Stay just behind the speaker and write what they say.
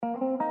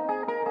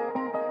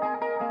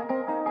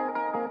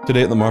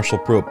Today at the Marshall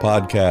Pruitt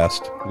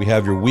Podcast, we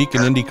have your Week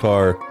in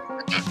IndyCar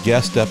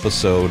guest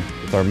episode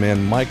with our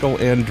man Michael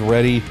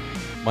Andretti.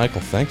 Michael,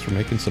 thanks for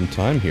making some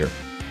time here.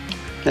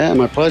 Yeah,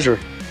 my pleasure.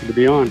 Good to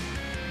be on.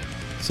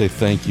 Say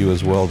thank you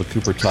as well to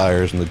Cooper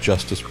Tires and the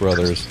Justice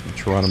Brothers, and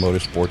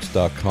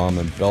TorontoMotorsports.com,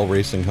 and Bell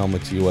Racing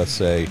Helmets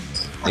USA.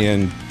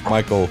 And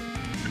Michael,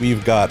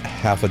 we've got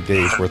half a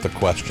day's worth of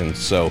questions,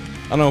 so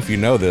I don't know if you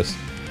know this,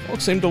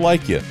 folks seem to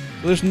like you.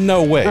 So there's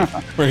no way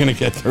we're going to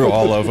get through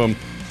all of them.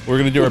 We're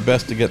going to do our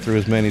best to get through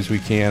as many as we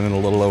can in a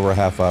little over a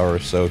half hour or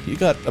so. You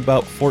got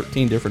about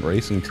 14 different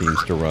racing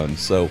teams to run,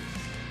 so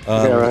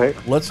right.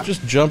 Let's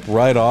just jump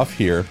right off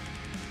here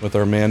with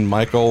our man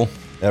Michael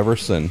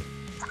Everson,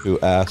 who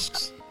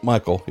asks,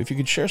 Michael, if you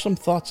could share some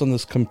thoughts on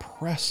this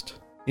compressed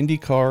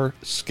IndyCar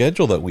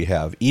schedule that we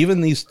have,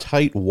 even these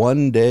tight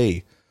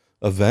one-day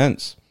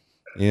events,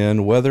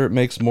 and whether it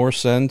makes more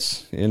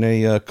sense in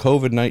a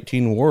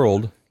COVID-19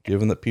 world,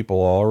 given that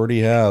people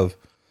already have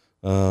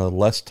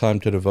less time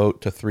to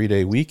devote to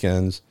 3-day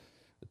weekends.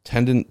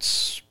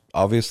 Attendance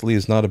obviously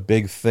is not a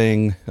big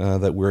thing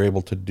that we're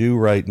able to do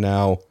right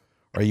now.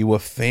 Are you a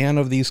fan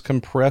of these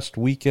compressed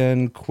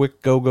weekend,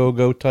 quick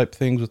go type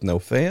things with no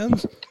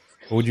fans?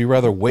 Or would you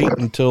rather wait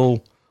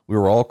until we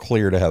were all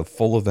clear to have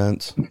full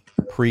events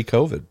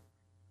pre-COVID?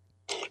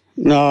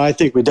 No, I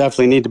think we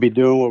definitely need to be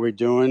doing what we're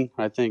doing.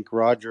 I think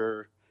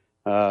Roger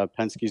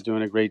Penske's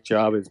doing a great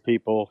job as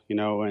people,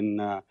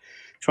 and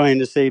trying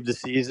to save the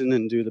season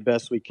and do the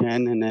best we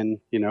can, and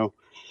then,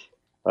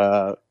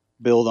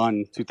 build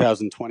on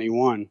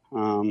 2021.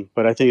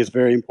 But I think it's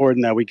very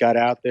important that we got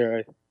out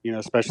there,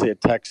 especially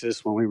at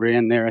Texas when we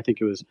ran there. I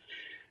think it was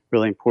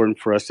really important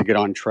for us to get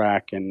on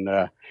track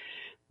and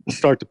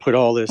start to put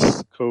all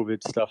this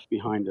COVID stuff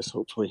behind us,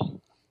 hopefully.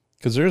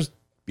 Because there's,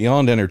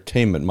 beyond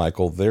entertainment,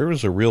 Michael,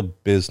 there's a real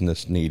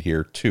business need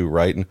here too,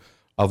 right? And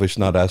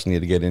obviously not asking you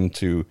to get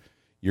into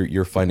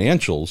your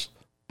financials,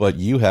 but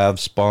you have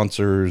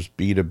sponsors,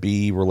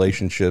 B2B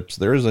relationships.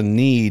 There's a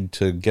need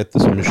to get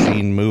this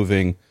machine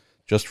moving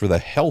just for the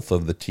health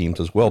of the teams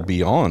as well,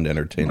 beyond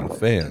entertaining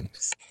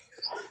fans.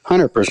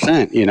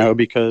 100%,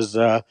 because,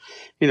 a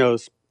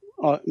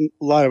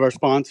lot of our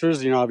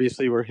sponsors,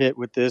 obviously were hit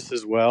with this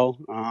as well,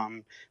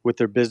 with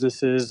their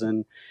businesses.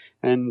 And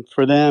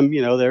for them,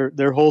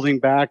 they're holding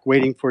back,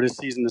 waiting for the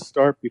season to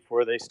start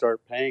before they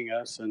start paying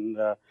us. And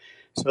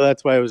so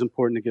that's why it was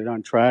important to get it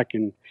on track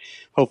and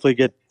hopefully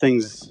get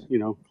things,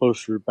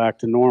 closer back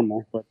to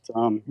normal. But,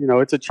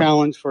 it's a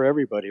challenge for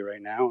everybody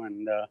right now.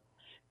 And,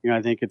 I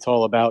think it's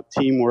all about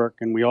teamwork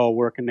and we all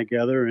working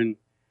together and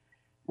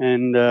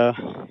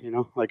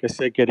like I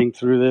said, getting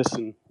through this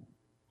and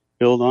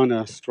build on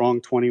a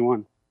strong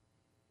 21.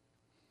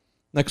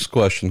 Next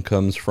question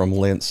comes from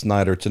Lance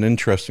Snyder. It's an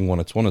interesting one.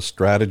 It's one of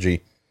strategy.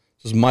 It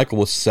says, Michael,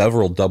 with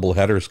several double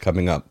headers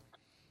coming up,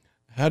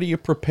 how do you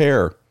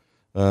prepare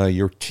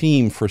your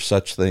team for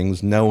such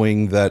things,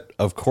 knowing that,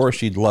 of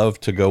course, you'd love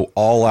to go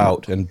all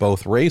out in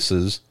both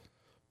races,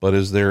 but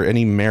is there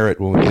any merit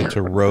when we get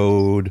to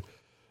Road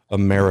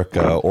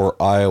America or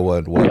Iowa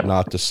and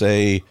whatnot to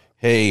say,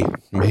 hey,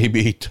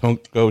 maybe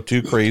don't go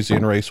too crazy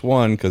in race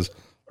one, because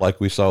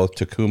like we saw with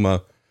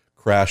Takuma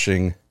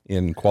crashing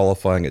in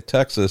qualifying at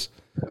Texas,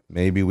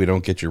 maybe we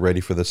don't get you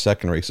ready for the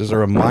second race. Is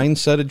there a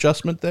mindset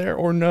adjustment there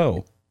or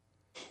no?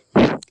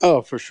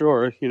 Oh, for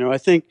sure. I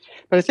think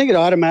it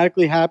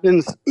automatically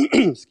happens.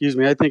 Excuse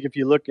me. I think if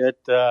you look at,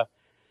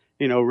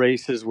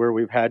 races where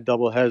we've had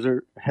double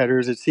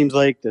headers, it seems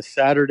like the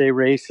Saturday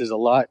race is a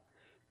lot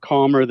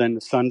calmer than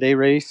the Sunday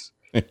race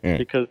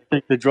because I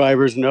think the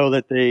drivers know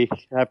that they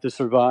have to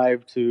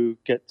survive to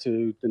get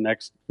to the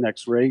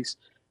next race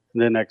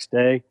the next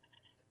day.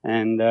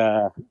 And,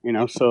 and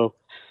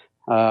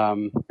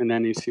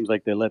then it seems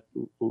like they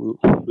go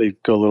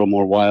a little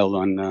more wild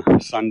on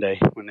Sunday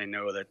when they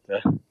know that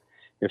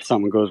if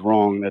something goes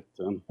wrong, that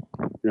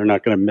they're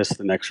not going to miss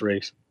the next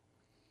race.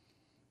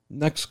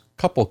 Next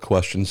couple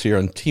questions here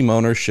on team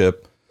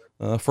ownership.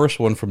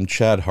 First one from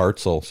Chad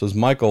Hartzell says,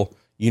 Michael,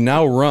 you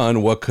now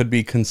run what could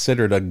be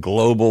considered a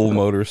global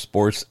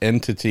motorsports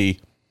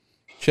entity.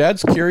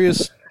 Chad's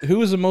curious,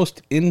 who is the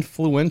most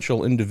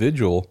influential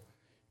individual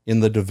in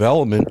the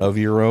development of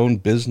your own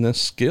business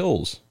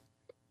skills?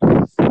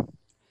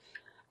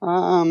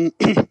 I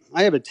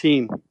have a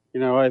team.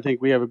 I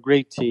think we have a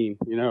great team.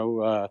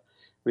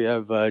 We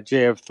have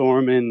J.F.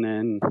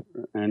 Thorman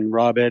and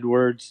Rob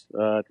Edwards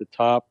at the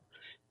top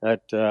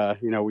that,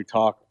 we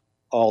talk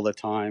all the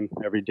time,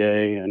 every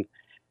day, and,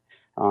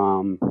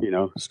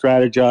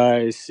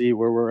 strategize, see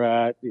where we're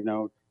at.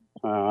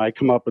 I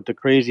come up with the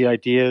crazy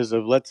ideas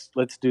of let's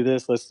do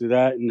this, let's do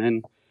that. And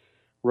then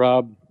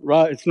Rob,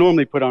 it's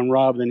normally put on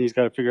Rob, then he's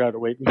got to figure out a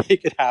way to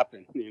make it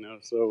happen,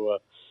 so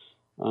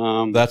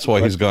that's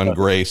why he's gone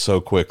gray so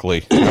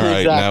quickly. All right,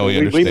 exactly. Now we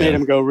understand. We made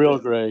him go real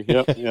gray.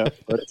 Yep.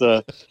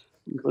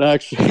 But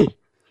actually,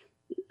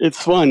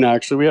 it's fun.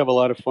 Actually, we have a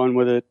lot of fun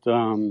with it,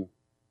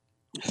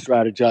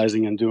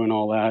 strategizing and doing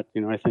all that.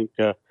 I think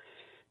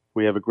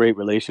we have a great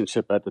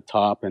relationship at the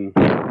top, and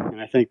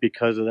I think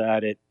because of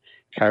that, it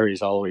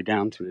carries all the way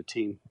down to the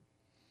team.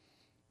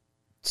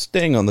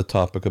 Staying on the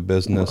topic of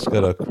business,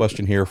 got a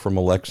question here from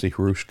Alexei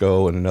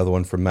Hrushko and another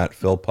one from Matt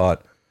Philpott.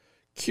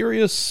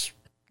 Curious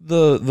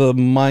the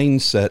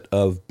mindset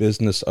of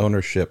business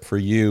ownership for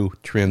you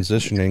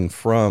transitioning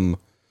from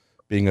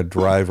being a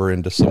driver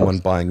into someone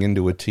buying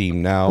into a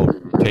team, now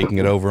taking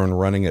it over and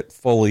running it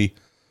fully.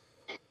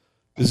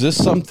 Is this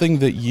something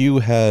that you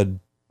had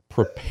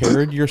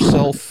prepared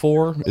yourself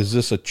for? Is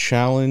this a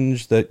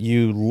challenge that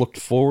you looked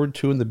forward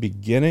to in the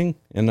beginning?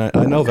 And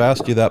I know I've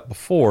asked you that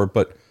before,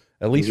 but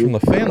at least from the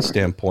fan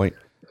standpoint,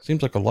 it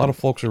seems like a lot of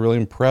folks are really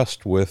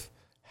impressed with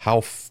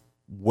how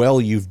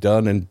well you've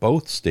done in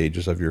both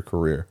stages of your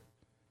career.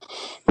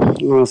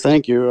 Well,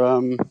 thank you. I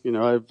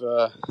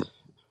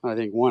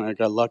think I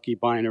got lucky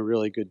buying a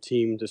really good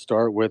team to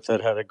start with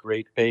that had a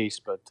great base.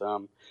 But,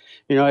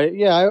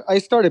 I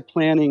started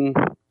planning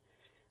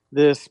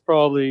this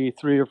probably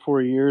 3 or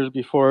 4 years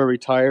before I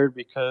retired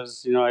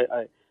because,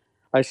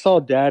 I saw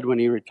Dad when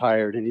he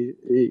retired, and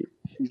he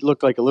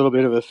looked like a little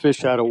bit of a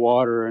fish out of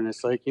water. And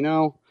it's like,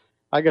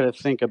 I got to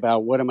think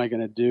about what am I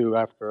going to do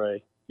after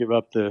I give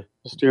up the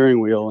steering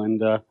wheel.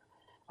 And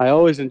I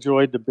always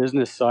enjoyed the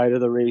business side of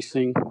the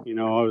racing.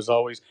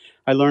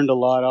 I learned a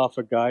lot off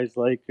of guys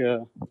like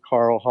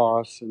Carl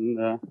Haas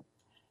and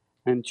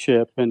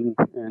Chip, and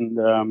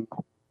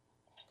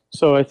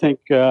so I think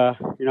I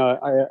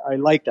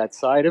like that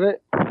side of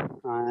it,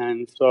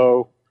 and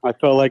so I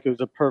felt like it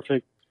was a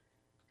perfect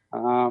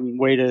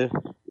way to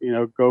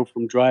go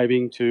from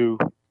driving to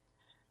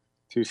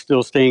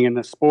still staying in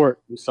the sport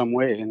in some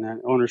way, and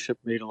that ownership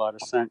made a lot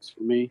of sense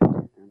for me,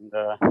 and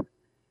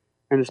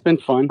it's been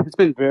fun. It's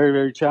been very,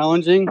 very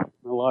challenging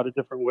in a lot of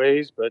different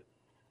ways, but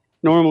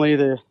normally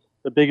the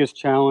biggest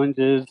challenge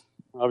is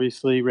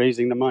obviously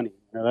raising the money.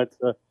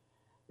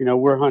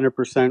 We're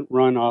 100%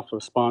 run off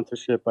of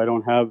sponsorship. I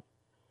don't have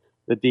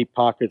the deep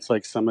pockets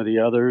like some of the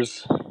other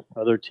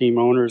team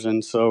owners,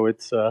 and so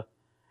it's a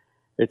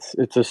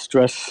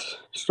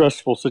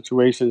stressful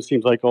situation. It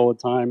seems like all the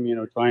time,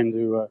 trying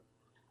to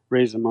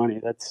raise the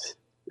money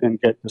and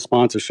get the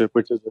sponsorship,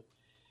 which is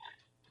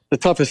the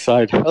toughest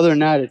side. Other than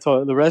that,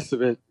 the rest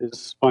of it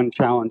is fun,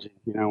 challenging.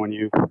 When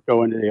you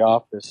go into the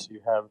office,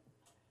 you have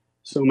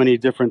so many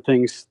different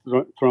things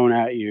thrown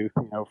at you.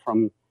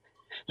 From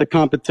the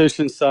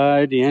competition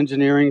side, the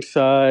engineering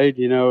side,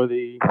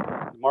 the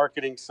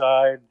marketing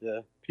side,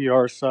 the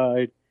PR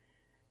side,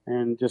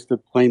 and just the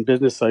plain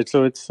business side.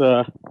 So it's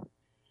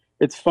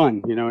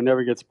fun. It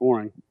never gets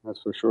boring.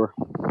 That's for sure.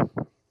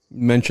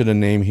 Mention a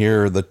name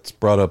here that's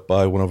brought up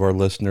by one of our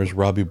listeners,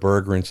 Robbie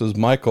Berger, and says,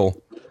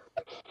 Michael,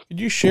 could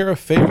you share a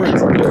favorite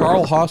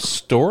Carl Haas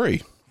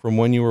story from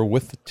when you were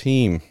with the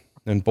team?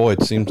 And boy,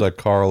 it seems like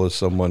Carl is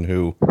someone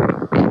who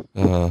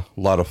a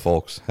lot of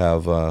folks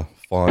have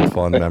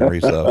fond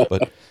memories of.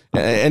 But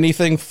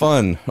anything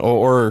fun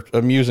or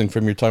amusing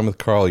from your time with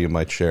Carl you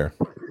might share?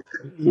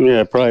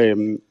 Yeah, probably a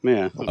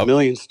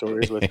million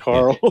stories with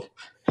Carl.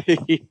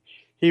 He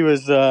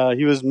was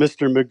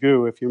Mr.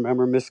 Magoo, if you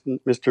remember Mr.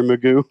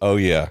 Magoo. Oh,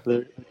 yeah.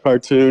 The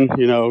cartoon,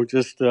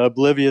 just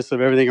oblivious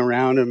of everything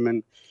around him.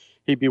 And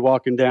he'd be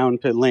walking down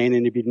pit lane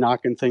and he'd be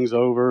knocking things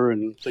over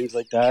and things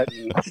like that.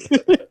 And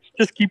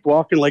just keep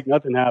walking like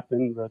nothing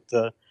happened.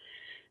 But,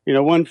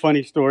 one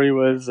funny story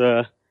was,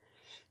 I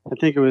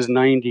think it was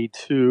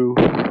 92.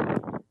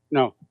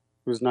 No,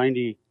 it was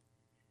 90.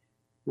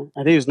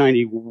 I think it was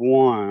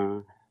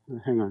 91.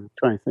 Hang on, I'm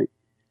trying to think.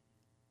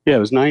 Yeah, it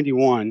was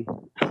 91.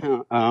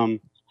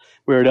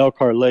 We were at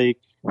Elkhart Lake,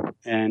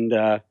 and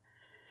I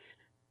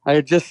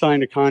had just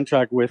signed a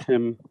contract with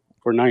him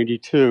for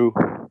 92.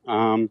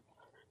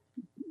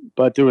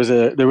 But there was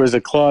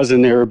a clause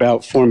in there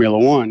about Formula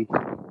One,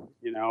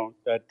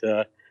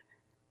 that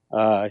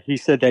he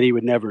said that he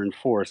would never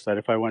enforce, that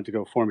if I wanted to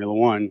go Formula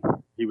One,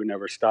 he would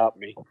never stop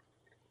me.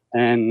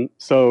 And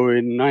so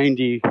in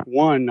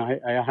 91,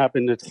 I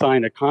happened to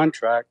sign a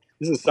contract.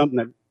 This is something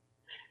that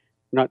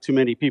not too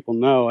many people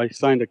know. I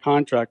signed a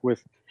contract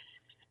with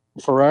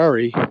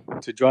Ferrari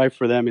to drive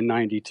for them in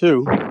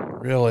 92.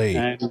 Really?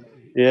 And,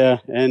 yeah.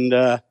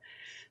 And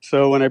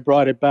so when I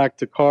brought it back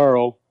to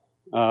Carl,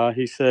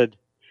 he said,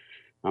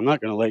 I'm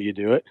not going to let you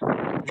do it.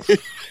 I'm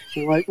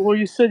like, well,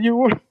 you said you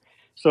were.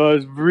 So I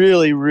was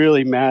really,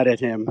 really mad at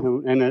him.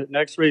 And the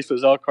next race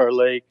was Elkhart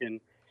Lake, and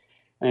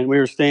we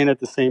were staying at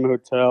the same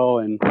hotel,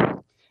 and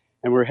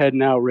we're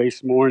heading out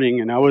race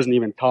morning, and I wasn't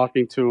even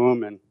talking to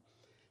him.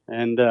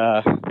 And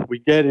we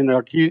get in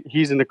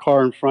he's in the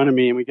car in front of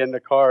me, and we get in the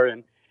car,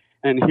 and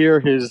here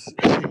his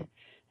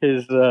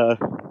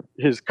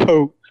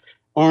coat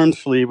arm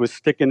sleeve was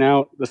sticking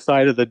out the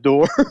side of the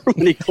door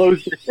when he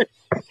closed it.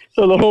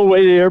 So the whole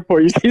way to the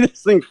airport, you see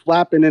this thing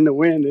flapping in the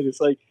wind, and it's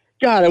like,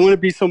 God, I want to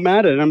be so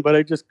mad at him, but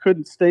I just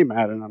couldn't stay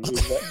mad at him.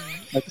 He's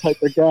that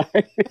type of guy.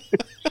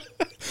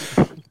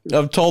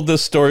 I've told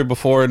this story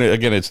before, and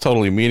again, it's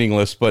totally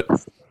meaningless, but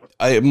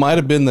it might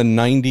have been the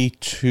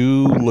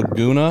 92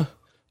 Laguna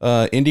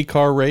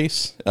IndyCar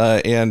race,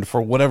 and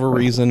for whatever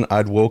reason,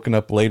 I'd woken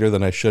up later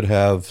than I should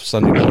have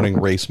Sunday morning,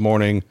 race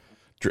morning.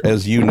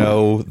 As you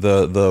know,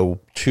 the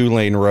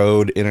 2-lane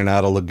road in and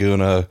out of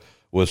Laguna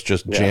was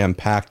just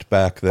jam-packed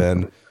back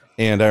then,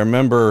 And I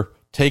remember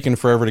taking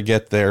forever to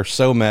get there,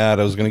 so mad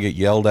I was going to get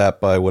yelled at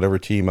by whatever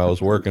team I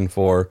was working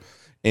for,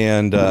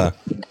 and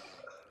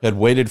had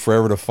waited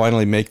forever to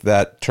finally make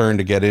that turn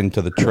to get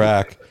into the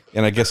track.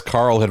 And I guess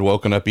Carl had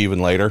woken up even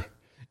later.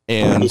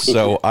 And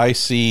so I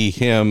see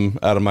him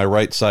out of my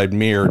right side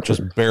mirror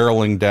just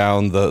barreling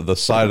down the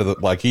side of the,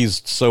 like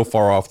he's so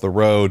far off the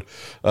road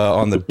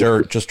on the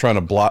dirt, just trying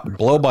to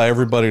blow by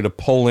everybody to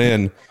pull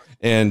in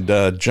and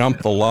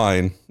jump the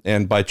line.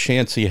 And by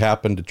chance, he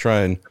happened to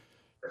try and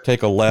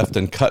take a left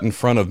and cut in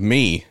front of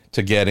me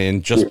to get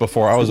in just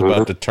before I was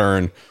about to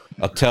turn.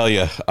 I'll tell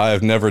you, I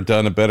have never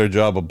done a better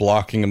job of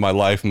blocking in my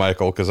life,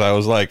 Michael, because I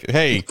was like,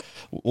 hey,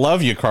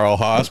 love you, Carl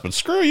Haas, but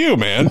screw you,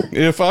 man.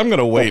 If I'm going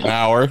to wait an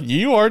hour,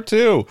 you are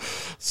too.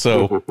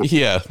 So,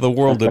 yeah, the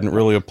world didn't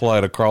really apply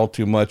to Carl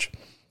too much.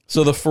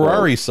 So the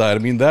Ferrari side, I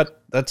mean,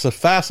 that's a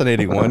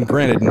fascinating one.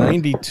 Granted,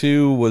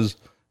 92 was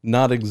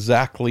not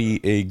exactly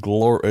it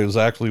was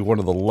actually one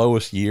of the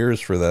lowest years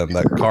for them.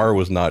 That car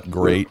was not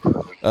great.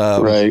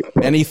 Right.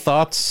 Any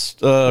thoughts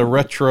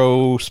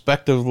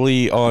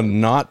retrospectively on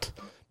not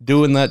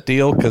doing that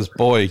deal? Because,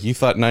 boy, you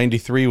thought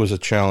 93 was a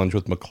challenge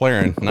with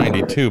McLaren.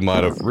 92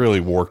 might have really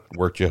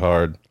worked you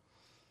hard.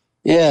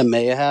 Yeah,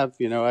 may have.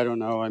 I don't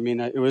know. I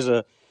mean, I think it was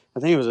a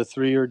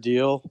 3-year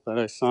deal that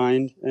I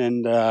signed,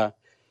 and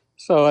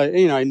so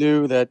I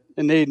knew that,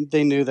 and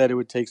they knew that it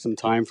would take some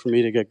time for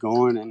me to get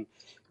going, and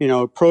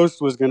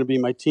Prost was going to be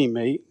my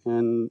teammate,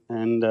 and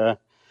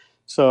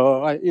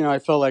so I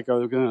felt like I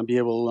was going to be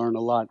able to learn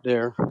a lot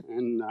there,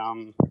 and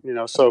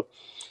so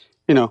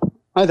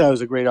I thought it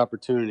was a great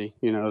opportunity,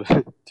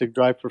 to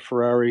drive for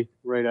Ferrari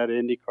right out of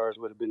IndyCars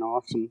would have been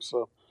awesome.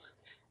 So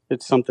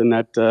it's something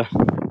that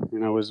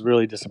was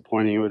really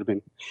disappointing. It would have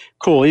been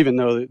cool, even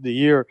though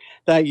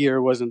that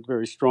year wasn't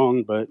very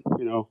strong, but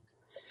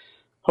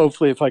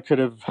hopefully if I could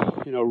have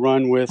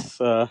run with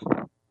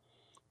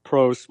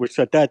Prost, which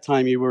at that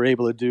time you were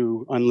able to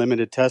do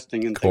unlimited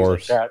testing and things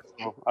like that,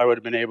 so I would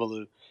have been able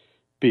to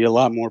be a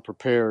lot more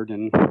prepared,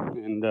 and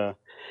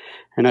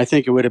I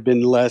think it would have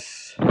been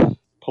less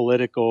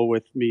political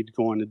with me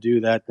going to do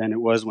that than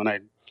it was when I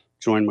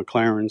joined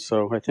McLaren.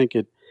 So I think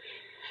it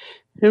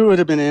would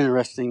have been an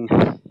interesting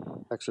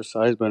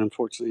exercise, but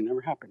unfortunately it never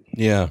happened.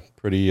 Yeah,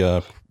 pretty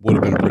would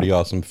have been pretty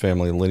awesome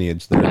family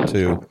lineage there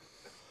too.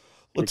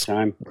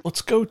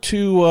 Let's go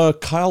to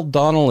Kyle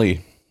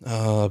Donnelly.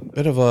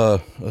 Bit of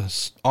a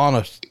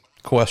honest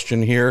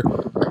question here.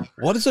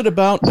 What is it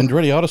about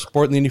Andretti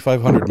Autosport in the Indy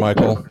 500,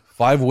 Michael?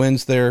 5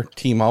 wins there.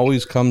 Team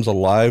always comes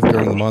alive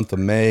during the month of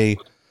May.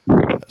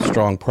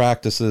 Strong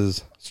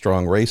practices,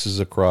 strong races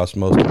across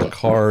most of the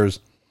cars.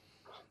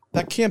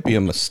 That can't be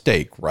a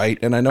mistake, right?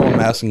 And I know I'm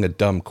asking a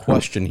dumb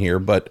question here,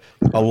 but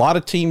a lot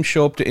of teams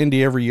show up to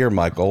Indy every year,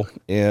 Michael,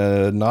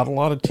 and not a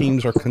lot of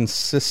teams are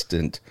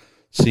consistent,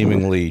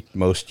 seemingly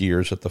most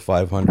years at the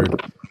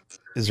 500.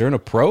 Is there an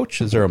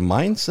approach? Is there a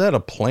mindset, a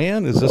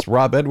plan? Is this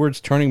Rob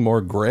Edwards turning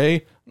more gray? I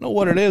don't know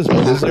what it is,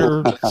 but is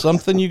there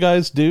something you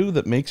guys do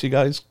that makes you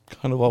guys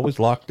kind of always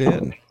locked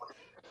in?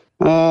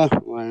 Well,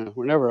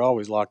 we're never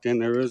always locked in.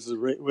 There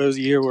was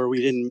a year where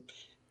we didn't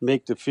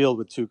make the field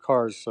with 2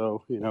 cars,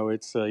 so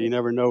it's you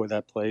never know with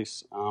that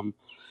place.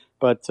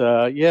 But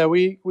yeah,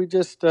 we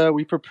just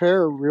we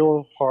prepare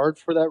real hard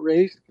for that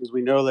race because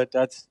we know that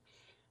that's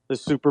the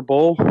Super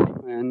Bowl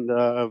and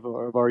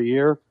of our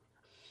year.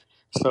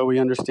 So we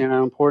understand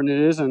how important it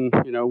is, and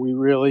we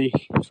really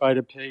try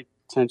to pay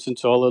attention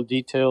to all the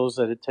details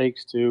that it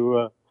takes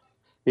to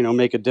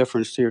make a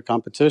difference to your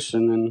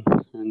competition,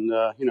 and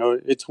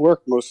it's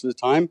worked most of the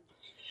time.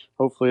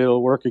 Hopefully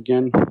it'll work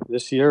again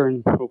this year,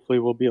 and hopefully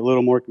we'll be a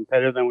little more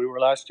competitive than we were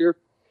last year.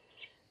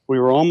 We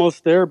were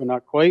almost there, but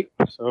not quite.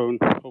 So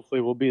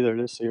hopefully we'll be there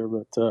this year.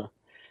 But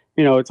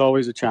it's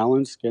always a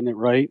challenge getting it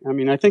right. I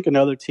mean, I think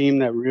another team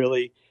that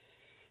really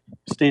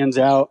stands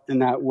out in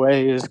that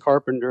way is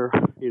Carpenter.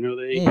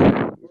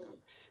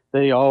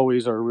 They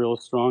always are real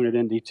strong at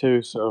Indy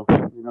too. So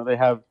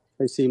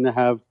they seem to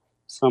have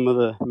some of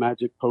the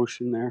magic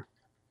potion there.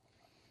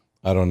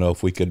 I don't know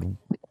if we could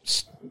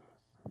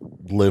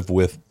live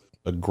with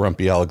a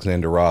grumpy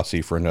Alexander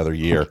Rossi for another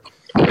year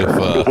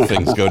if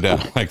things go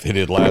down like they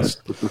did last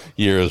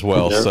year as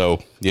well. Yeah. So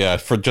yeah,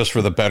 for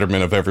the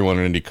betterment of everyone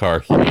in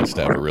IndyCar, he needs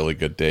to have a really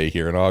good day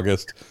here in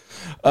August.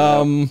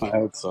 I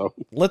hope so.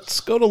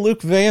 Let's go to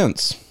Luke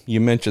Vance. You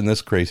mentioned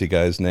this crazy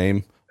guy's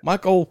name.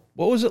 Michael,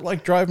 what was it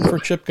like driving for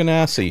Chip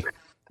Ganassi?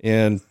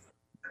 And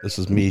this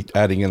is me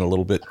adding in a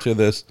little bit to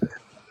this.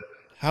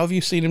 How have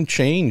you seen him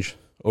change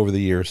over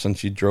the years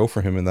since you drove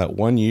for him in that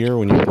one year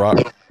when you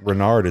brought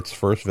Renard its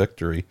first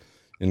victory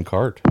in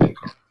kart?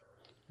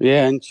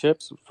 Yeah, and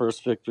Chip's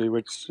first victory,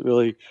 which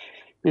really,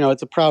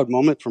 it's a proud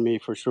moment for me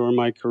for sure in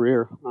my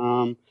career.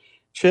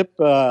 Chip,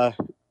 I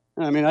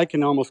mean, I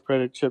can almost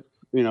credit Chip,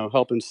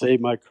 helping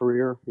save my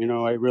career.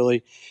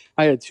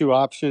 I had 2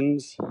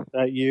 options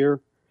that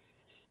year,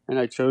 and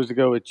I chose to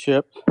go with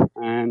Chip,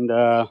 and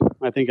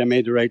I think I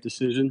made the right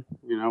decision.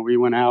 We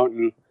went out,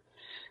 and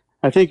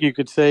I think you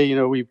could say,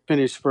 we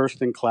finished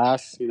first in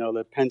class.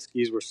 The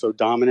Penske's were so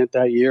dominant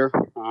that year.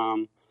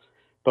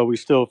 but we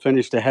still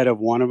finished ahead of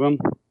one of them.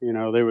 You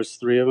know, there was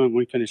three of them.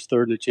 We finished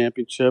third in the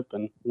championship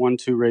and won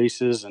 2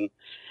 races, and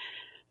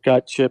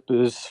got Chip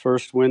his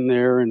first win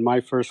there, and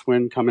my first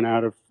win coming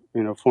out of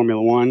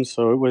Formula One.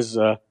 So it was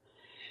a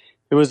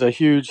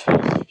huge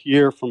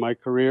year for my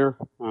career,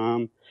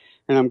 and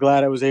I'm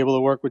glad I was able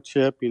to work with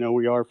Chip. You know,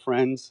 we are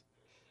friends,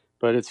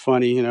 but it's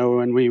funny, you know,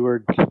 when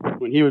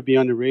he would be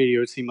on the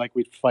radio, it seemed like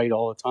we'd fight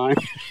all the time.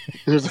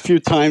 There's a few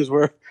times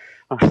where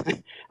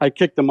I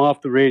kicked him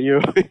off the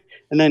radio,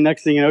 and then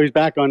next thing you know, he's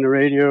back on the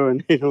radio,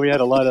 and we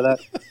had a lot of that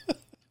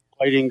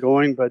fighting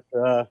going. But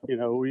that's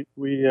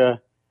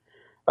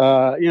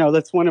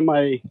one of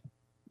my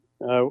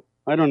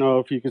I don't know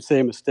if you could say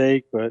a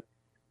mistake, but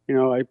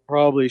I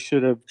probably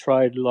should have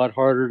tried a lot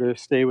harder to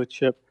stay with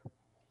Chip.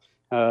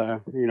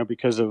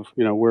 Because of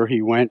where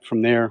he went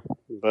from there,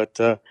 but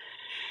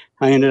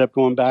I ended up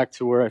going back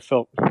to where I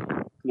felt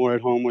more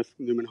at home with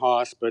Newman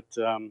Haas. But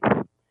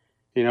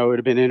it would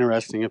have been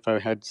interesting if I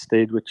had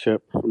stayed with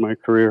Chip for my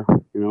career.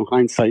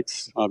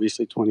 Hindsight's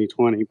obviously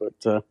 2020,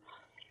 but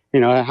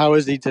how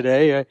is he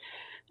today?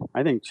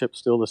 I think Chip's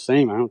still the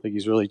same. I don't think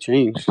he's really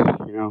changed.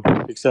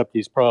 Except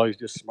he's probably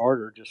just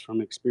smarter, just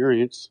from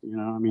experience.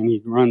 I mean,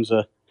 he runs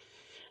a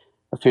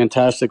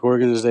fantastic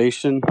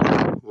organization.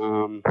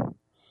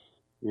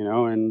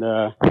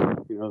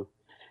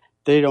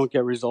 They don't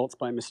get results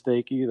by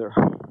mistake either.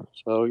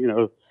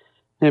 So,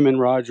 him and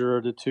Roger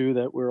are the two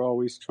that we're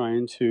always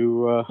trying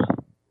to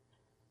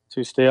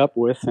stay up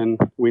with. And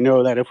we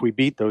know that if we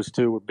beat those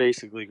two, we're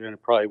basically going to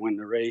probably win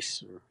the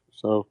race.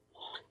 So,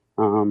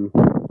 ton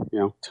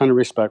of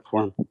respect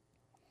for him.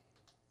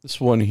 This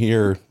one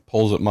here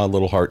pulls at my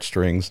little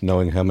heartstrings,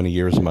 knowing how many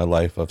years of my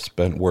life I've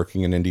spent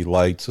working in Indy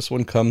Lights. This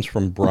one comes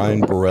from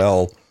Brian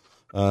Burrell.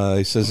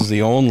 He says he's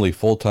the only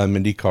full-time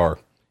IndyCar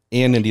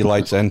and Indy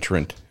Lights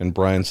entrant. And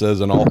Brian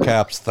says, in all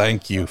caps,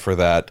 thank you for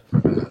that.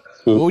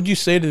 What would you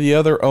say to the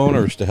other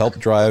owners to help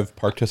drive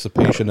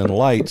participation in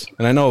lights?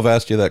 And I know I've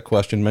asked you that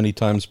question many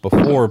times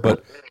before,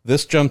 but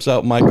this jumps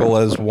out, Michael,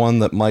 as one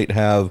that might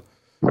have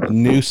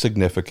new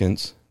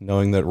significance,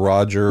 knowing that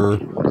Roger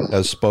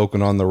has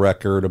spoken on the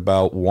record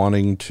about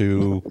wanting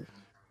to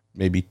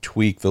maybe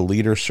tweak the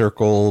leader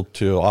circle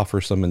to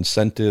offer some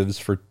incentives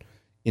for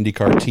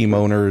IndyCar team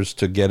owners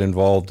to get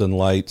involved in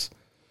lights.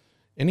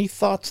 Any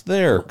thoughts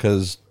there?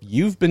 Because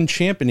you've been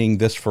championing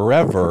this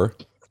forever.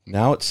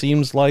 Now it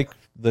seems like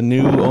the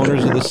new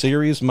owners of the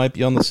series might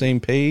be on the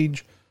same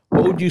page.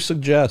 What would you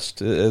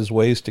suggest as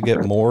ways to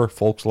get more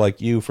folks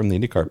like you from the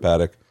IndyCar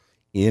paddock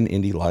in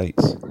Indy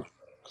Lights?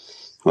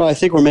 Well, I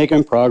think we're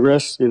making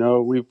progress.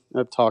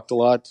 I've talked a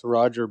lot to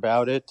Roger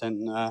about it,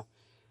 and I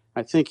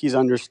think he's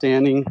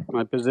understanding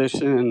my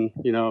position and,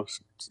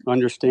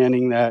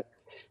 understanding that,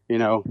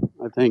 I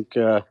think,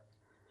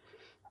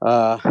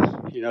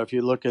 if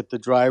you look at the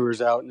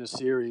drivers out in the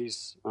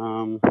series,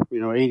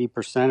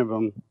 80% of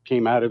them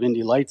came out of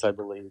Indy Lights, I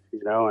believe,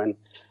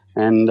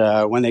 and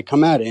when they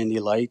come out of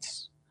Indy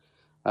Lights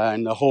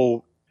and the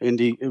whole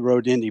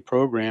Road to Indy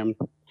program,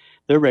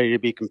 they're ready to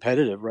be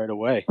competitive right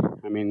away.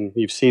 I mean,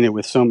 you've seen it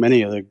with so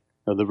many of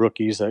the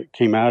rookies that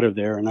came out of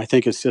there, and I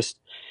think it's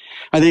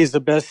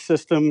the best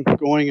system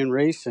going in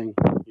racing.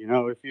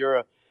 If you're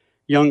a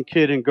young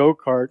kid in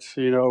go-karts,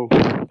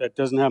 that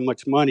doesn't have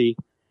much money,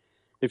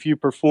 if you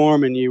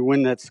perform and you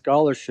win that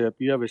scholarship,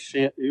 you have a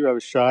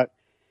shot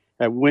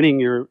at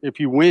winning if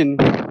you win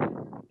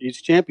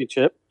each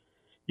championship,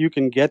 you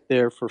can get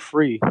there for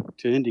free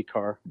to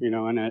IndyCar,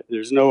 and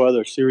there's no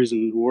other series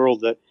in the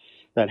world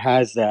that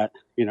has that,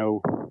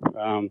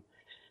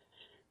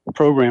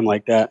 program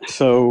like that.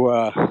 So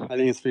I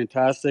think it's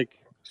fantastic.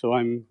 So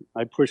I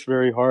push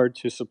very hard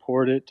to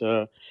support it,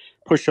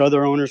 push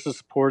other owners to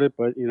support it,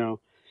 but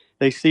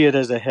they see it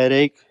as a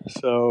headache.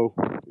 So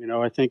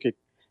I think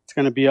it's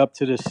going to be up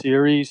to the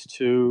series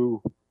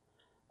to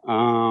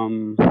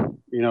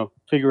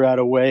figure out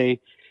a way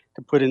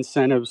to put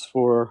incentives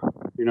for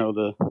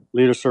the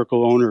leader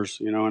circle owners.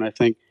 And I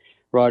think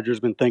Roger's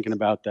been thinking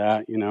about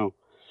that.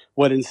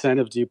 What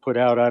incentives do you put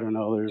out? I don't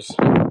know. There's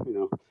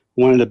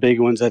one of the big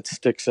ones that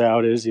sticks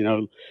out is,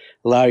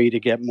 allow you to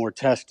get more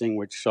testing,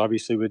 which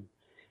obviously would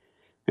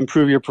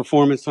improve your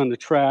performance on the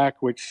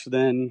track, which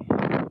then,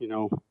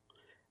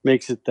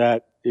 makes it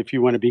that if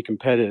you want to be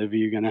competitive,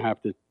 you're going to have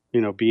to,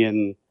 be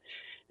in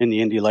the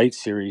Indy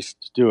Lights series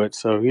to do it.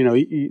 So,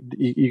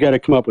 you got to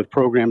come up with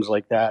programs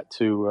like that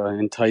to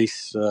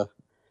entice the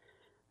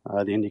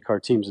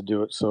IndyCar teams to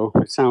do it. So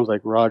it sounds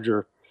like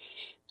Roger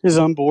is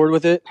on board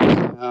with it.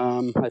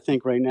 I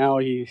think right now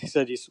he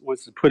said he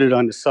wants to put it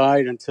on the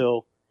side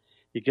until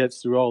he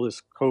gets through all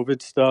this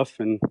COVID stuff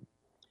and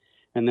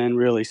then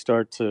really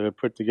start to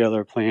put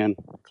together a plan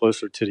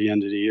closer to the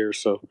end of the year.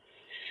 So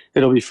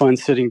it'll be fun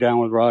sitting down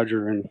with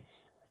Roger and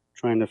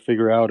trying to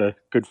figure out a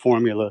good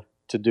formula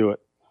to do it.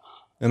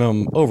 And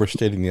I'm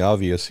overstating the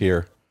obvious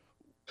here.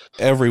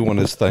 Everyone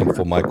is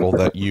thankful, Michael,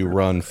 that you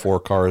run 4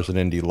 cars in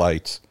Indy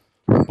Lights,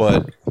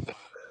 but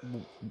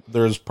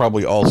there's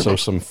probably also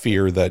some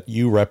fear that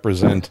you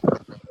represent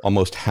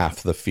almost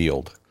half the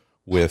field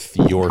with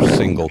your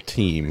single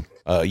team.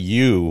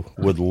 you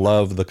would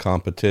love the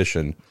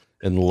competition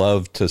and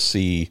love to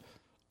see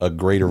a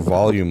greater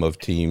volume of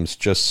teams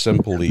just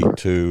simply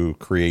to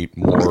create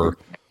more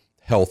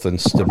health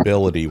and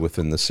stability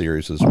within the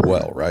series as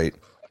well, right?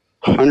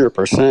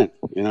 100%.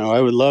 I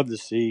would love to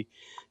see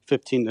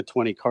 15 to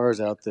 20 cars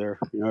out there,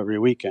 every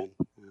weekend.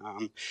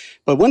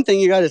 But one thing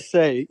you got to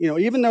say,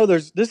 even though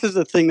this is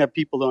a thing that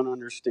people don't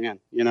understand,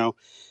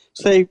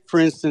 say, for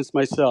instance,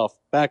 myself,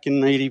 back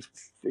in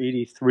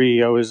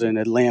 83, I was in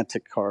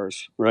Atlantic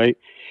cars, right?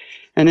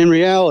 And in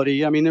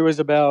reality, I mean, there was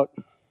about,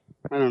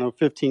 I don't know,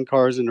 15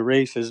 cars in the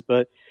races,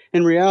 but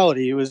in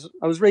reality, I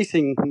was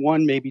racing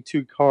one, maybe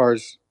two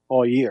cars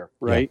all year,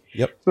 right?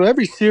 Yeah. Yep. So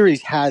every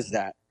series has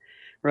that,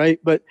 right?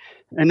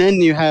 And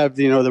then you have,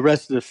 the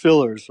rest of the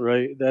fillers,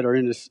 right, that are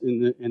in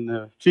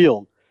the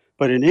field.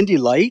 But in Indy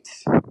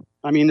Lights,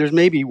 I mean, there's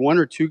maybe one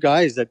or two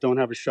guys that don't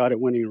have a shot at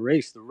winning a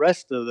race. The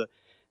rest of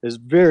is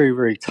very,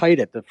 very tight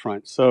at the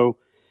front. So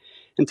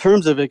in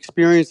terms of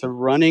experience of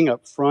running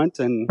up front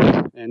and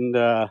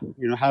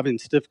having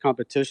stiff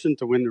competition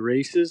to win the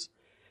races,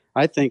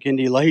 I think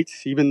Indy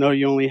Lights, even though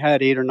you only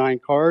had 8 or 9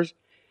 cars,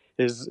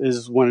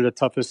 is one of the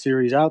toughest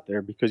series out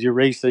there, because you're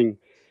racing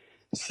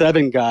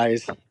 7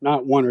 guys,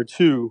 not 1 or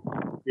 2,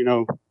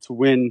 to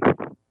win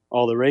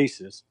all the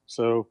races.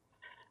 So,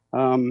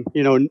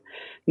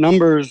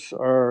 numbers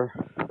are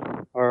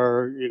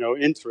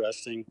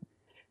interesting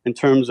in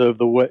terms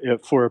of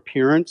for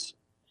appearance.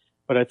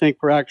 But I think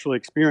for actual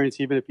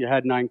experience, even if you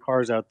had 9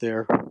 cars out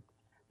there,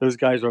 those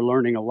guys are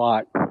learning a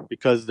lot,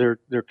 because their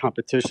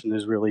competition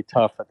is really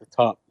tough at the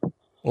top.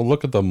 Well,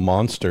 look at the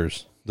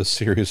monsters the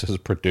series has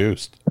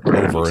produced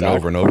over and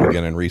over and over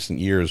again in recent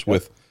years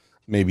with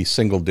maybe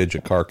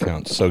single-digit car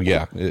counts. So,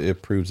 yeah,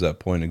 it proves that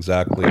point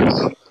exactly.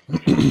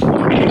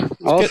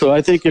 Also,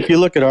 I think if you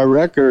look at our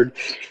record,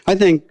 I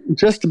think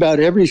just about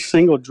every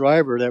single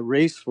driver that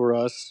raced for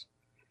us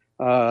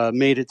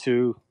made it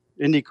to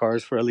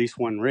IndyCars for at least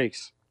one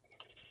race.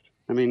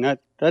 I mean, that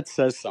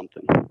says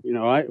something.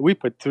 We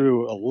put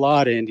through a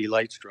lot of Indy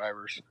Lights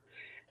drivers,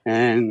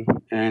 and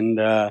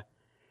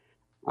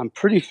I'm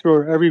pretty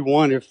sure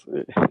everyone,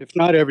 if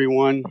not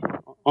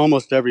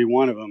almost every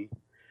one of them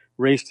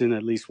raced in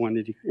at least one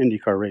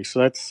IndyCar race.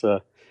 So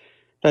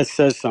that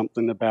says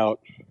something about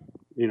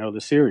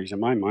the series in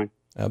my mind.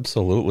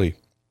 Absolutely.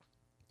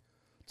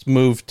 Let's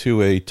move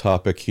to a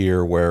topic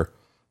here where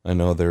I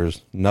know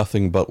there's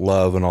nothing but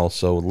love and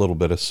also a little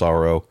bit of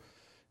sorrow,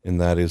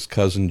 and that is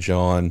Cousin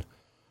John.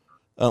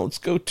 Let's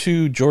go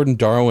to Jordan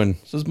Darwin.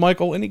 Says,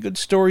 Michael, any good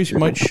stories you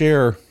might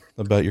share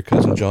about your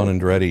cousin John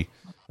Andretti?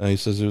 He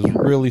says it was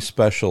really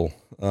special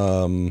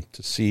to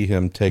see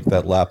him take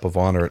that lap of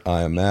honor at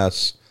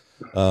IMS.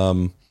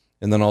 And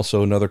then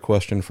also another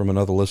question from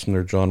another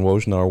listener, John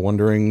Wojnar,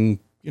 wondering,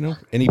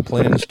 any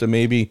plans to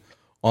maybe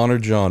honor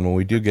John when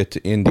we do get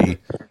to Indy,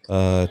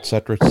 et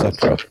cetera, et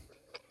cetera.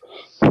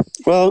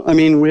 Well, I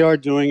mean, we are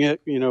doing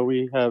it.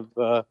 We have,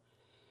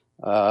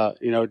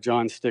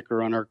 John's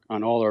sticker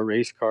on all our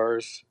race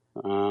cars.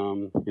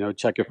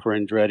 Check it for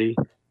Andretti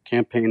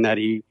campaign that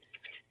he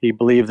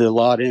believed a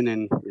lot in,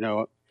 and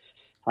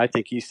I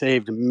think he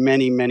saved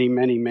many, many,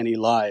 many, many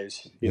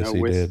lives. Yes, he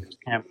with did. his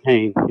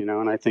campaign.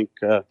 And I think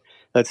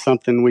that's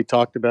something we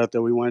talked about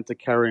that we wanted to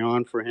carry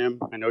on for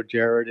him. I know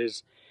Jared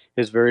is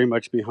very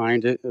much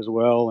behind it as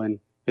well,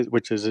 and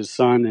which is his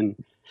son, and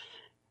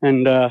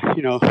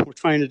we're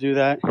trying to do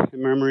that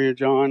in memory of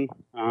John.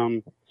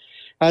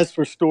 As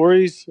for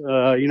stories, he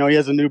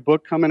has a new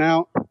book coming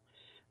out.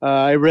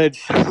 I read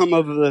some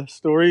of the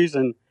stories,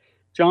 and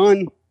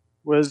John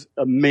was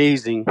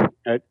amazing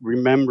at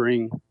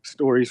remembering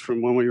stories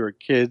from when we were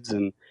kids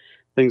and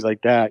things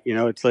like that.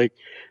 It's like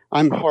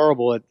I'm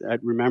horrible at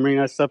remembering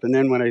that stuff. And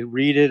then when I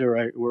read it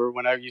or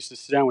when I used to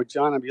sit down with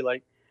John, I'd be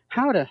like,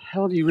 how the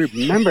hell do you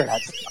remember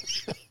that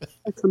stuff?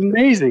 It's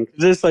amazing.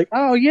 It's like,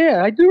 oh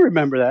yeah, I do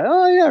remember that.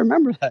 Oh yeah, I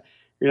remember that.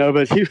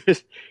 But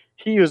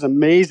he was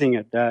amazing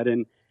at that.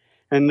 And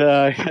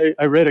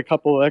I read a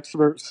couple of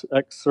excerpts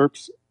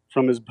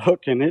from his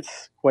book, and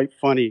it's quite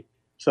funny,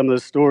 some of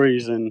the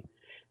stories, and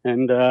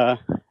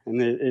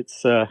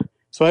it's so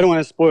I don't want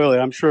to spoil it.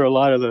 I'm sure a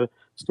lot of the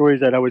stories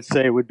that I would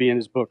say would be in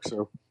his book.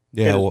 So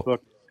yeah, well,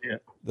 book. Yeah.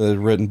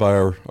 Written by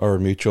our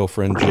mutual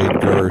friend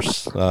Jade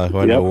Gers, who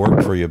I know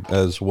worked for you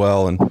as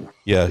well, and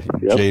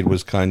Jade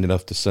was kind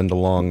enough to send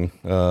along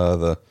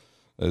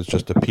it was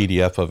just a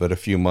PDF of it a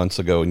few months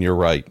ago, and you're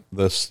right.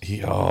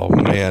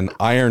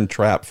 Iron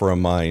Trap for a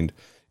Mind,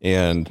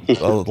 and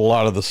a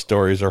lot of the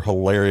stories are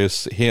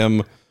hilarious.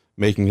 Him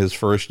making his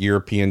first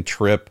European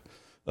trip.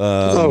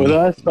 And when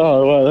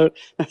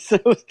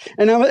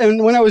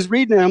I was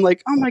reading it, I'm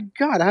like, oh my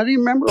God, how do you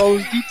remember all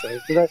those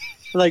details?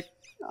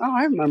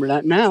 I remember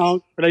that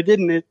now, but I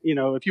didn't. If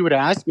you would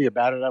have asked me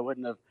about it, I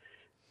wouldn't have,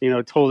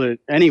 told it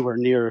anywhere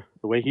near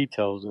the way he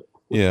tells it.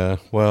 Yeah,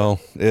 well,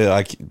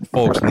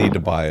 folks need to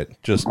buy it.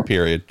 Just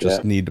period.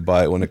 Just need to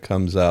buy it when it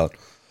comes out.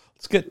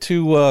 Let's get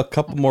to a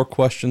couple more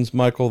questions,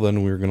 Michael.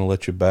 Then we're going to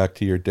let you back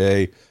to your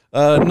day.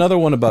 Another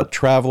one about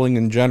traveling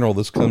in general.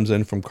 This comes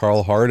in from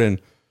Carl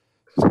Harden.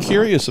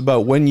 Curious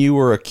about when you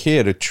were a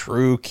kid, a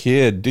true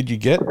kid. Did you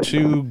get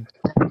to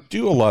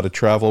do a lot of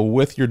travel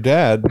with your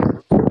dad?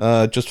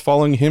 Just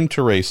following him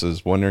to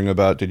races, wondering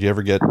about, did you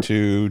ever get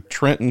to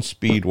Trenton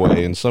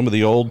Speedway and some of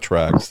the old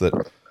tracks that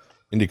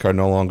IndyCar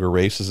no longer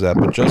races at,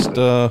 but just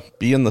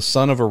being the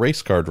son of a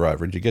race car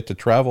driver, did you get to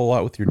travel a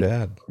lot with your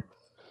dad?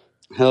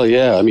 Hell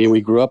yeah. I mean, we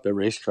grew up at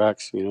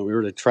racetracks. We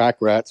were the track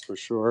rats for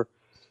sure.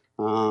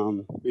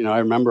 I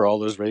remember all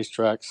those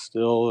racetracks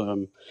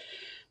still.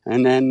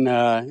 And then,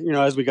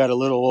 as we got a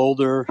little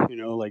older,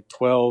 like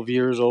 12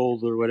 years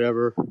old or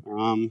whatever,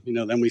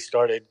 then we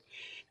started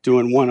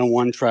doing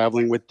one-on-one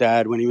traveling with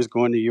dad when he was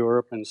going to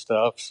Europe and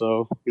stuff.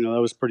 So, that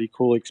was a pretty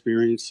cool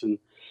experience. And,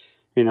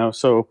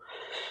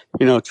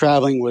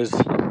 traveling was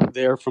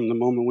there from the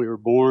moment we were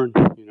born.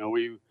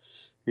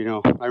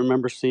 I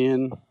remember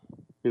seeing,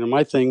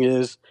 my thing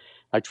is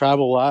I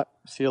travel a lot,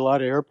 see a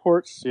lot of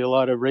airports, see a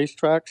lot of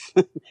racetracks,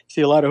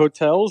 see a lot of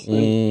hotels.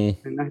 And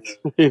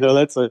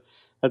that's,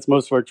 that's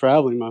most of our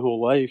traveling my whole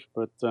life.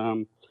 But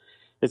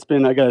it's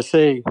been, I got to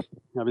say,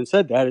 having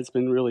said that, it's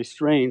been really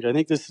strange. I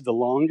think this is the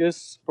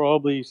longest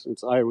probably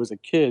since I was a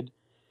kid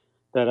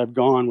that I've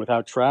gone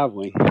without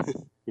traveling,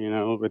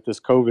 with this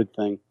COVID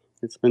thing.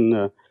 It's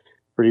been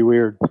pretty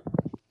weird.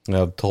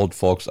 I've told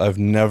folks I've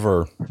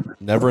never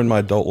in my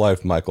adult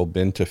life, Michael,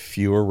 been to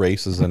fewer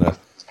races in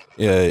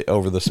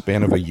over the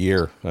span of a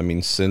year. I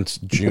mean, since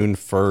June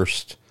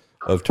 1st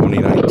of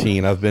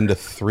 2019, I've been to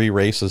 3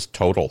 races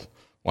total.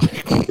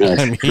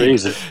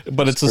 Crazy.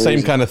 But it's the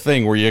same kind of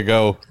thing where you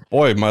go,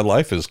 boy, my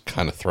life is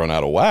kind of thrown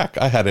out of whack.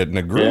 I had it in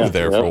a groove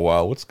for a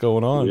while. What's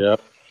going on? Yeah.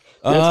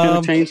 It's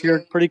going to change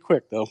here pretty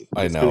quick, though.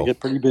 It's going to get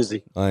pretty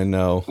busy. I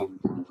know.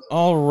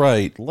 All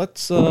right.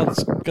 Let's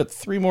get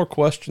 3 more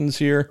questions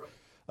here.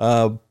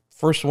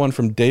 First one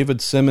from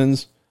David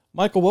Simmons.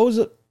 Michael, what was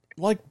it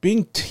like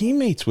being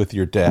teammates with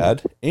your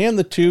dad and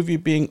the two of you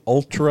being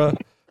ultra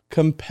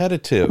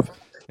competitive?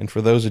 And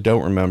for those who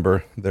don't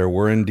remember, there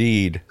were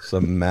indeed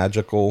some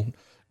magical,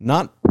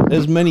 not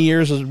as many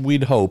years as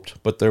we'd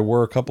hoped, but there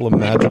were a couple of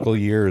magical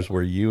years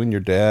where you and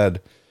your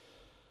dad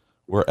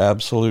were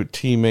absolute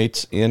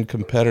teammates and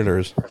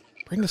competitors.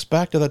 Bring us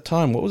back to that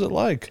time. What was it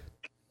like?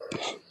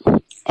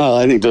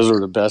 I think those were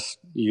the best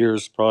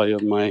years probably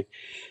of my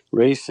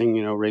racing,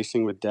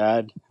 racing with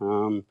dad.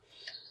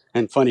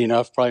 And funny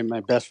enough, probably my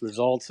best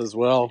results as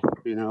well.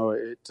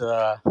 It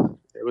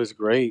was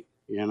great.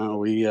 We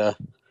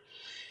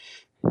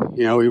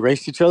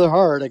raced each other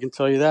hard, I can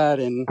tell you that.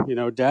 And,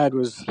 dad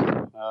was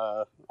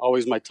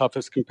always my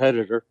toughest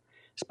competitor,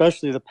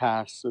 especially the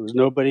pass. There was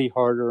nobody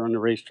harder on the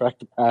racetrack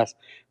to pass.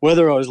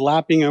 Whether I was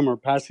lapping him or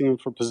passing him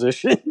for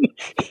position,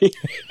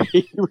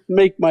 he would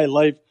make my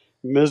life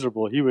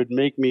miserable. He would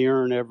make me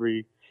earn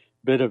every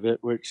bit of it,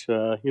 which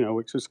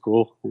was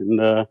cool.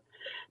 And,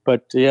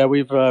 but yeah,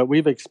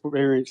 we've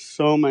experienced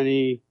so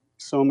many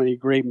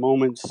great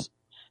moments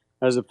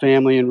as a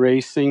family in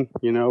racing,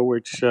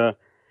 which,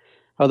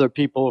 other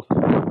people,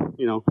 I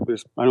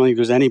don't think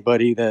there's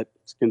anybody that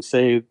can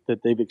say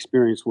that they've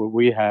experienced what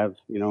we have,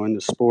 in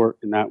the sport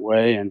in that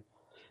way. And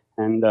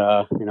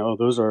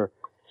those were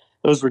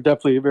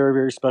definitely very,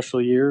 very special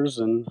years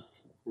and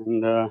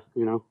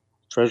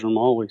treasure them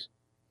always.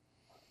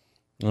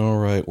 All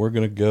right. We're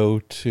going to go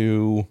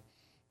to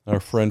our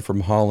friend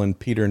from Holland,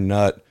 Peter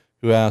Nutt,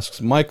 who asks,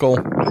 Michael,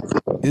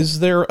 is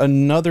there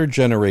another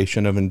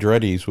generation of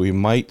Andrettis we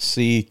might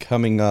see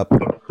coming up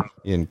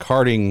in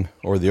karting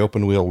or the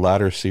open wheel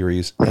ladder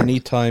series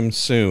anytime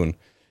soon?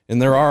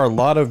 And there are a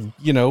lot of,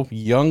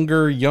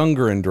 younger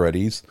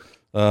Andrettis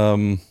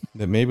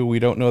that maybe we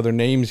don't know their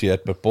names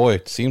yet, but boy,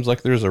 it seems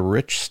like there's a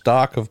rich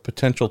stock of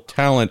potential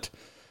talent.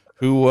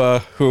 Who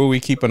are we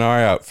keep an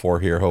eye out for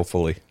here,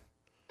 hopefully?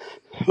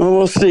 Well,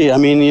 we'll see. I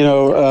mean,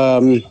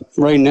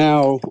 right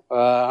now,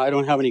 I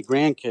don't have any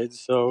grandkids,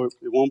 so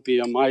it won't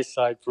be on my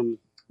side from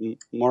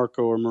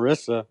Marco or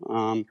Marissa.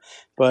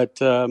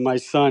 But my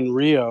son,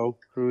 Rio,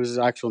 whose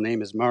actual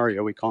name is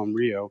Mario, we call him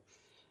Rio,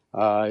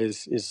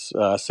 is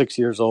 6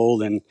 years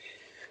old, and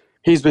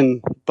he's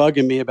been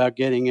bugging me about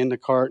getting in the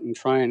kart and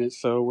trying it.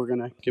 So we're going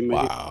to give him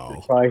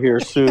a try here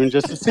soon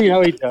just to see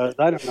how he does.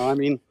 I don't know. I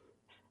mean,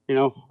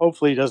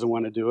 hopefully he doesn't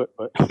want to do it,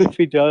 but if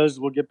he does,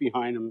 we'll get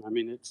behind him. I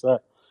mean, it's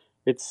a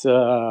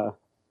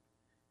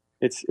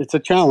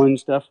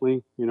challenge,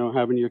 definitely,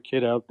 having your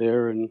kid out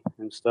there and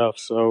stuff.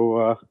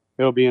 So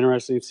it'll be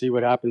interesting to see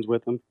what happens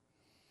with him.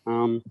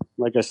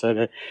 Like I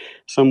said,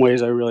 some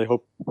ways I really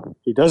hope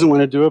he doesn't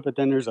want to do it, but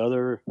then there's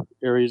other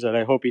areas that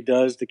I hope he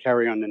does to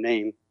carry on the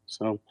name.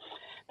 So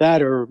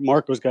that, or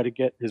Marco's got to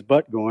get his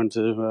butt going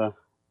to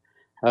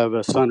have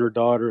a son or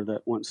daughter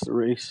that wants to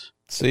race.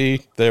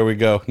 See, there we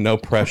go. No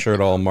pressure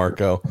at all,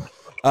 Marco.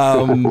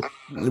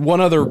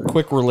 One other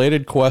quick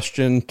related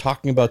question,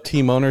 talking about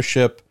team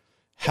ownership.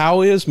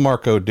 How is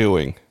Marco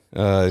doing,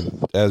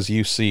 as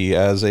you see,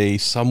 as a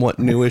somewhat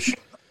newish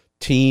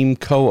team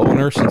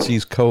co-owner, since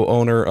he's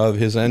co-owner of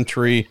his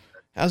entry?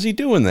 How's he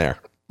doing there?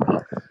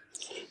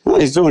 Well,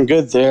 he's doing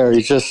good there.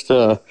 He's just,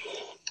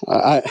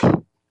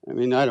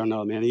 mean, I don't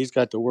know, man. He's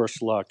got the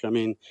worst luck. I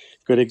mean,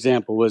 good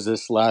example was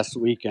this last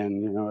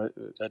weekend.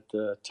 At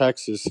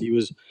Texas,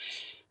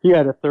 he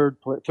had a third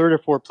or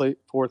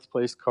fourth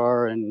place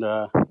car, and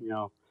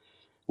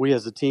we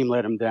as a team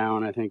let him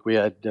down. I think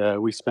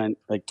we spent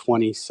like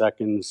 20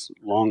 seconds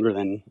longer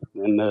than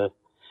the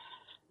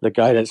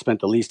guy that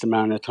spent the least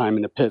amount of time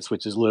in the pits,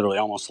 which is literally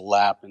almost a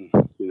lap. And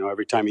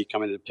every time he'd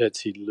come into the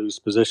pits, he'd lose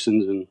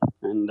positions,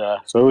 and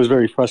so it was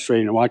very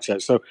frustrating to watch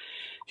that. So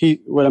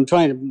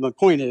my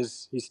point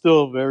is, he's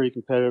still very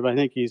competitive. I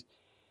think he's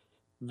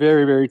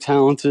very, very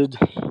talented.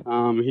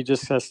 He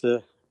just has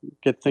to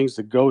get things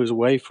to go his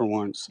way for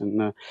once.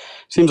 And it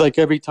seems like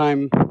every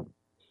time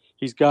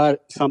he's got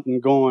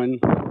something going,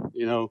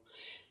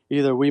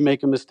 either we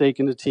make a mistake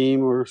in the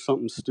team or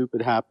something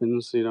stupid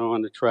happens,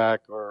 on the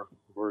track, or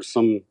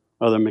some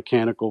other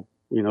mechanical,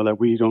 that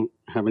we don't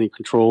have any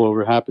control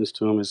over happens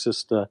to him. It's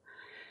just,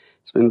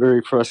 it's been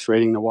very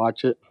frustrating to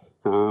watch it.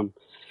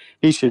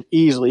 He should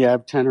easily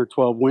have 10 or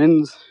 12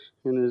 wins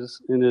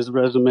in his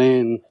resume,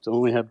 and to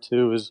only have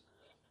 2 is,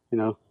 I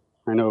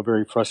know,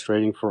 very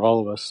frustrating for all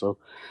of us. So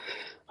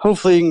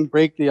hopefully he can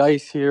break the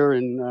ice here,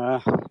 and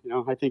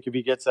I think if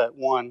he gets that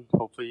 1,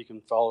 hopefully he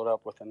can follow it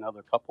up with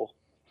another couple.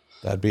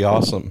 That'd be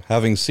awesome.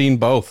 Having seen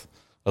both,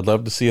 I'd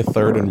love to see a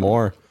third and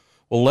more.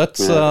 Well,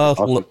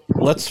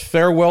 let's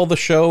farewell the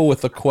show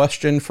with a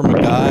question from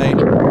a guy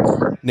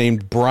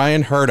named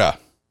Brian Herta,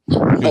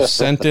 who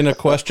sent in a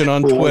question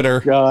on Twitter.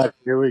 Oh, God,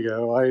 here we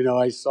go. I know,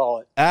 I saw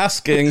it.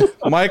 Asking,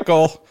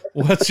 Michael,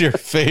 what's your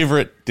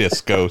favorite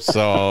disco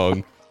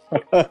song?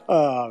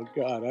 Oh,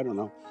 God, I don't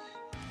know.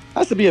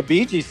 Has to be a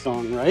Bee Gees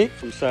song, right?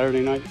 From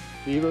Saturday Night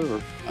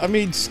Fever?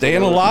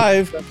 Staying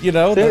Alive,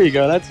 There you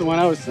go. That's the one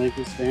I was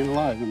thinking, Staying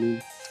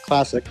Alive.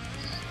 Classic.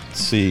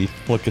 See,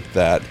 look at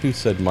that. Who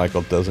said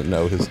Michael doesn't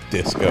know his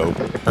disco?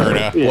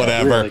 Herta, yeah,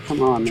 whatever. Really.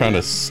 Come on, trying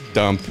man. to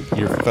stump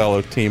your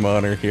fellow team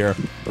owner here.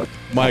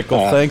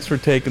 Michael, thanks for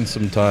taking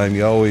some time.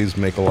 You always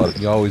make a lot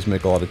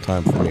of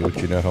time for me,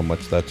 which you know how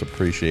much that's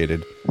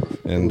appreciated.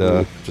 And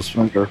just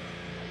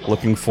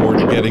looking forward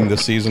to getting the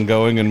season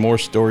going and more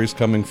stories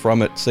coming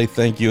from it. Say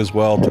thank you as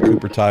well to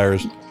Cooper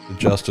Tires, the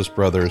Justice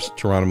Brothers,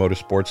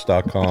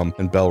 TorontoMotorsports.com,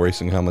 and Bell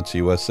Racing Helmets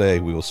USA.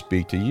 We will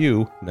speak to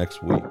you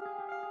next week.